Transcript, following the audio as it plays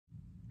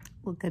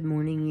Well, good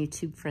morning,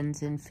 YouTube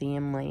friends and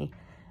family.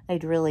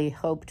 I'd really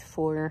hoped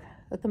for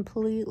a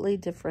completely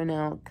different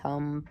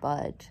outcome,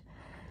 but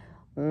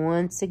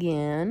once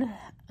again,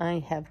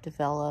 I have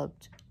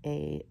developed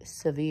a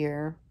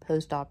severe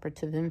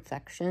post-operative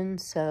infection.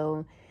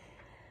 So,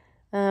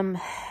 oh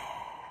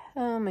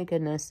my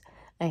goodness,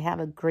 I have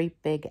a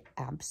great big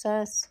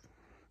abscess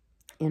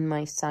in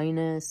my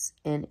sinus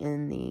and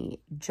in the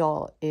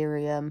jaw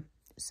area.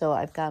 So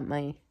I've got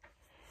my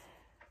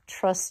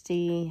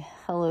trusty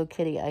Hello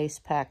Kitty ice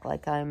pack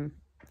like I'm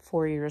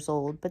 4 years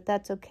old, but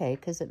that's okay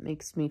because it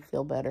makes me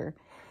feel better.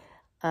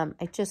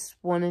 I just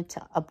wanted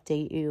to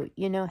update you.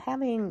 You know,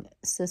 having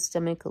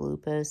systemic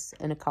lupus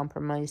and a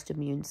compromised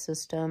immune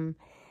system,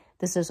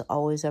 this is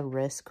always a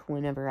risk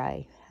whenever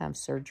I have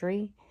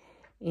surgery,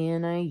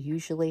 and I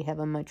usually have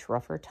a much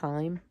rougher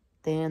time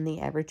than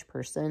the average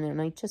person, and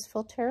I just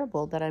feel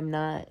terrible that I'm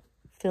not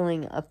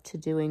feeling up to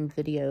doing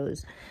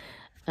videos.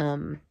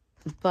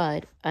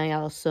 But I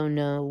also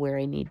know where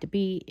I need to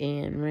be,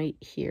 and right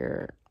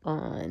here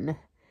on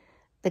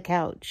the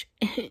couch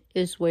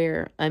is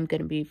where I'm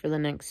going to be for the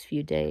next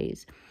few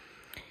days.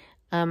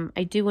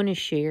 I do want to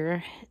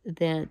share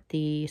that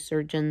the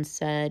surgeon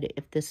said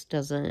if this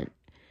doesn't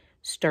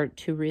start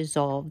to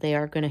resolve, they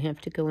are going to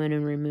have to go in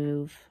and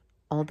remove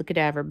all the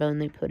cadaver bone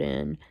they put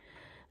in.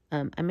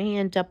 I may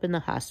end up in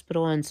the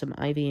hospital on some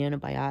IV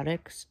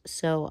antibiotics,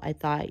 so I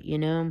thought, you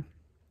know,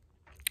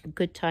 a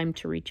good time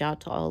to reach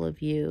out to all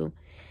of you,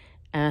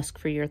 ask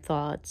for your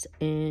thoughts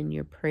and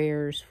your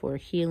prayers for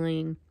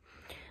healing.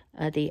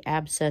 The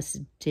abscess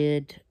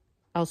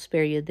I'll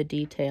spare you the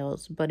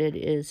details, but it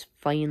is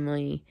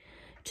finally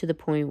to the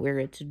point where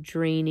it's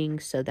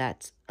draining, so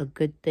that's a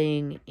good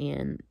thing,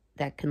 and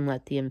that can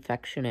let the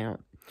infection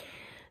out.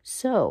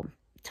 So,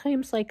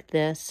 times like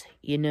this,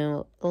 you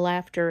know,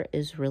 laughter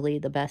is really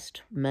the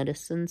best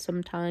medicine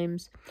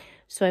sometimes.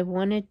 So I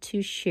wanted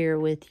to share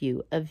with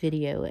you a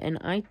video, and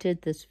I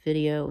did this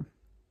video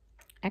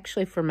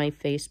actually for my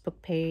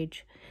Facebook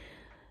page.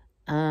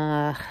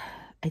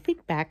 I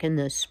think back in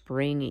the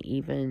spring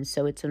even,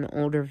 so it's an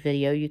older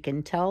video. You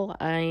can tell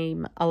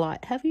I'm a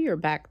lot heavier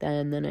back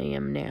then than I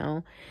am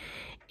now.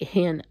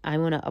 And I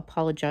want to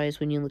apologize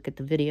when you look at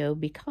the video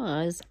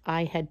because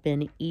I had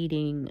been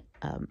eating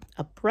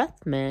a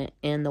breath mint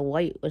and the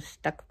white was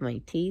stuck in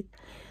my teeth.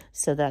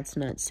 So that's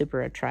not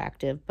super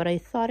attractive. But I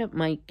thought it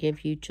might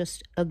give you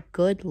just a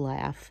good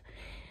laugh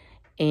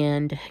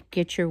and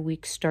get your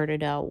week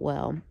started out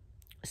well.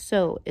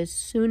 So as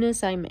soon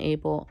as I'm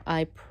able,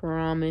 I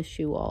promise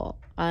you all,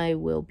 I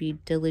will be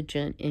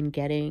diligent in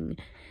getting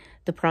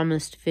the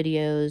promised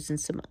videos and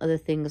some other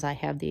things I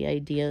have the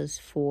ideas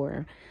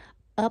for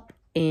up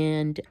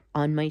and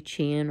on my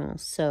channel.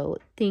 So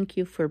thank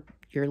you for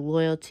your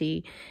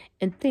loyalty,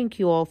 and thank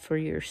you all for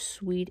your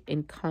sweet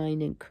and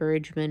kind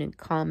encouragement and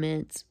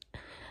comments.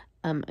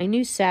 I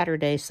knew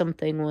Saturday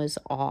something was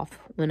off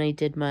when I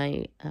did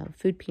my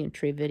food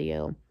pantry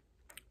video,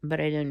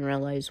 but I didn't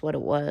realize what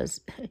it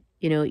was.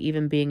 You know,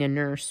 even being a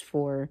nurse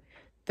for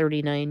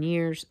 39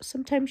 years,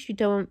 sometimes you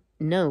don't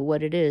know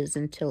what it is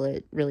until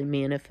it really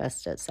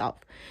manifests itself.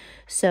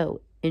 So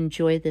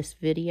enjoy this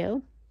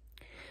video.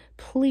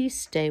 Please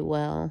stay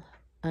well.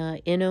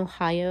 In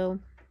Ohio,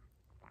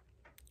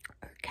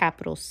 our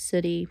capital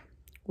city,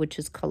 which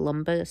is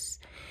Columbus,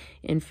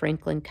 in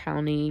Franklin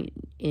County,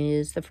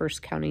 is the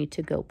first county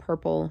to go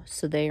purple.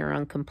 So they are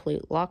on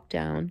complete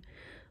lockdown,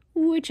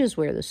 which is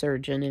where the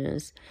surgeon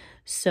is.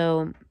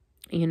 So,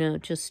 you know,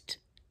 just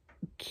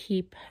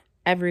keep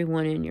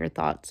everyone in your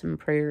thoughts and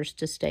prayers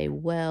to stay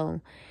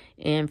well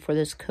and for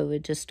this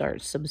COVID to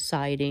start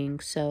subsiding.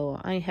 So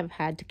I have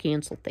had to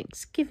cancel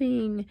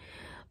Thanksgiving,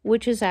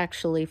 which is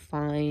actually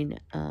fine.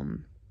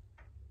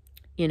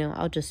 You know,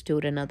 I'll just do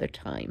it another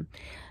time.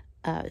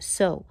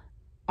 So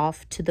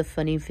off to the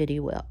funny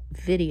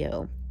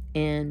video,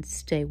 and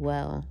stay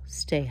well,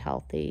 stay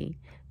healthy,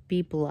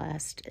 be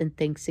blessed, and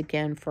thanks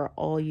again for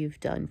all you've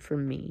done for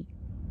me.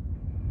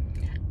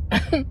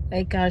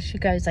 My gosh, you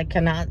guys, I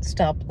cannot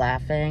stop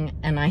laughing,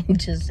 and I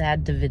just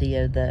had to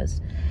video this.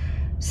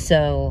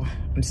 So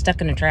I'm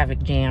stuck in a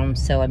traffic jam,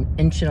 so I'm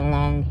inching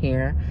along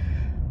here.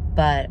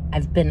 But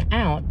I've been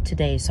out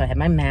today, so I had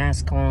my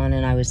mask on,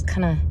 and I was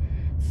kind of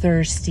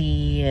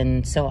thirsty,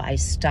 and so I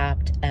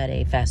stopped at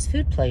a fast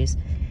food place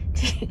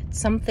to get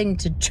something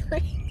to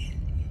drink.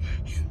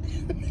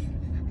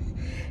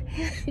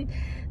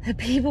 The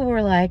people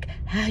were like,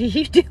 how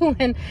you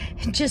doing?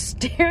 And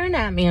just staring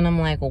at me. And I'm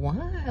like,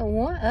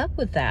 what up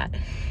with that?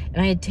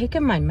 And I had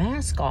taken my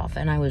mask off,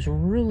 and I was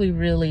really,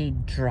 really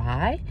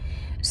dry.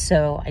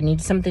 So I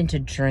needed something to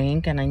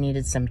drink, and I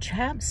needed some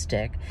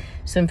chapstick.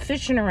 So I'm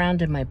fishing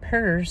around in my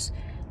purse,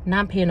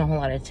 not paying a whole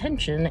lot of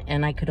attention,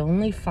 and I could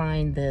only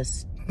find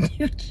this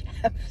new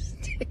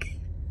chapstick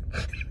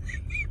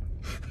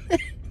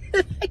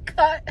that I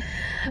got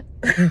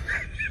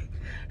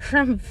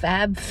from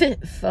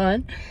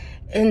FabFitFun.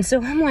 And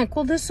so I'm like,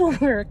 well, this will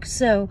work.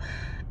 So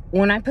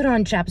when I put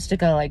on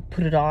chapstick, I like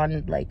put it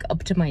on like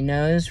up to my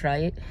nose,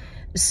 right?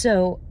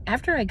 So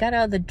after I got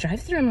out of the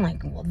drive-thru, I'm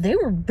like, well, they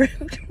were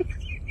rude.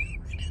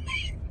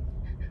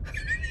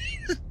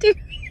 do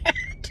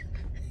that.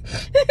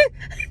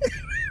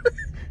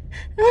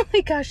 Oh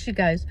my gosh, you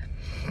guys.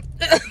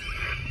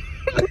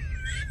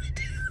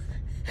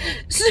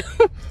 So,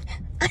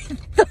 I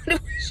thought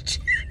it was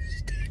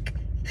chapstick.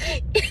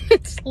 And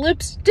it's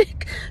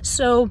lipstick.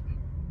 So,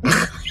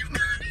 I've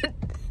got it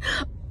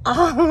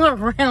all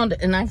around.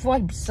 And I've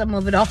wiped some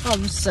of it off.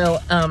 So,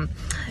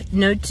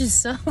 note to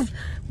self,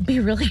 be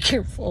really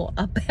careful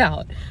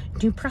about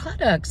new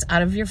products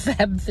out of your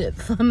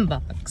FabFitFun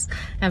box.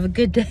 Have a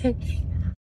good day.